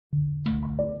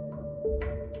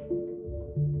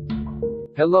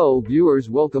Hello viewers,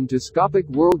 welcome to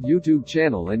Scopicworld YouTube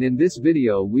channel, and in this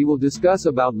video we will discuss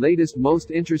about latest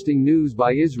most interesting news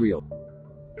by Israel.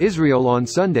 Israel on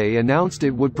Sunday announced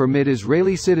it would permit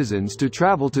Israeli citizens to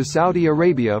travel to Saudi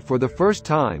Arabia for the first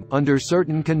time, under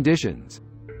certain conditions.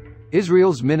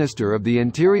 Israel's Minister of the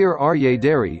Interior Aryeh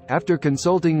Deri, after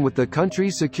consulting with the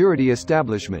country's security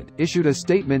establishment, issued a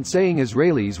statement saying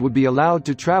Israelis would be allowed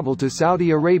to travel to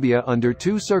Saudi Arabia under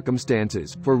two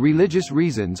circumstances: for religious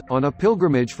reasons, on a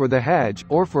pilgrimage for the Hajj,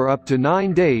 or for up to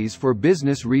 9 days for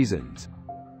business reasons.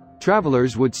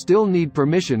 Travelers would still need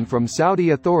permission from Saudi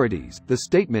authorities, the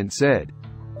statement said.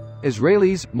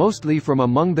 Israelis, mostly from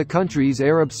among the country's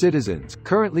Arab citizens,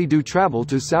 currently do travel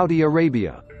to Saudi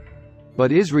Arabia.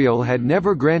 But Israel had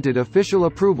never granted official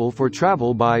approval for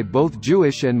travel by both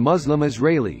Jewish and Muslim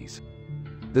Israelis.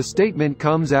 The statement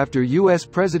comes after U.S.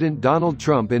 President Donald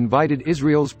Trump invited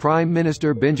Israel's Prime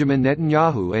Minister Benjamin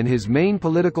Netanyahu and his main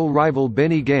political rival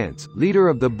Benny Gantz, leader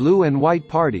of the Blue and White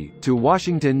Party, to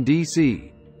Washington,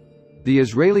 D.C. The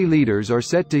Israeli leaders are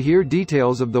set to hear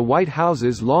details of the White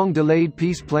House's long-delayed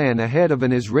peace plan ahead of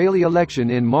an Israeli election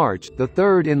in March, the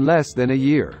third in less than a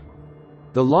year.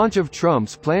 The launch of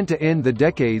Trump's plan to end the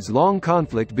decades-long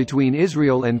conflict between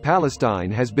Israel and Palestine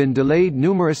has been delayed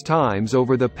numerous times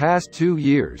over the past 2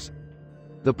 years.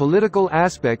 The political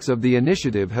aspects of the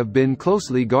initiative have been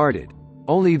closely guarded.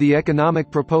 Only the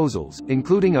economic proposals,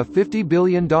 including a $50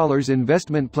 billion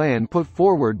investment plan put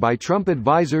forward by Trump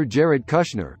advisor Jared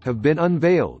Kushner, have been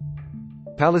unveiled.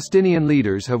 Palestinian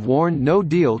leaders have warned no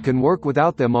deal can work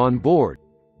without them on board,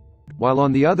 while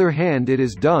on the other hand it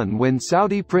is done when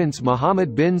Saudi Prince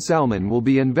Mohammed bin Salman will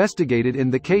be investigated in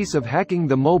the case of hacking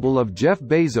the mobile of Jeff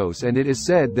Bezos, and it is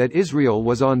said that Israel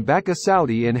was on Baka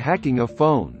Saudi in hacking a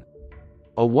phone.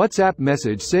 A WhatsApp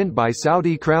message sent by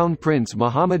Saudi Crown Prince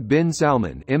Mohammed bin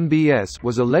Salman (MBS)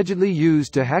 was allegedly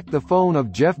used to hack the phone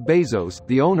of Jeff Bezos,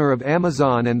 the owner of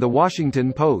Amazon and The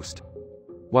Washington Post.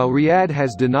 While Riyadh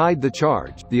has denied the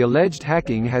charge, the alleged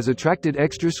hacking has attracted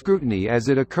extra scrutiny as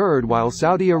it occurred while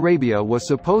Saudi Arabia was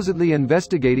supposedly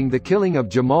investigating the killing of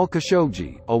Jamal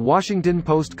Khashoggi, a Washington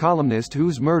Post columnist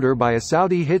whose murder by a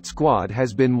Saudi hit squad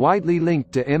has been widely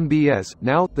linked to MBS.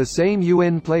 Now, the same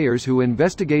UN players who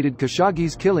investigated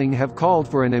Khashoggi's killing have called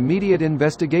for an immediate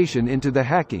investigation into the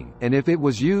hacking, and if it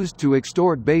was used to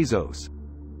extort Bezos.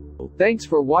 Thanks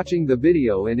for watching the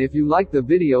video, and if you like the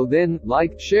video then,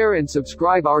 like, share and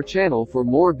subscribe our channel for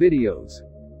more videos.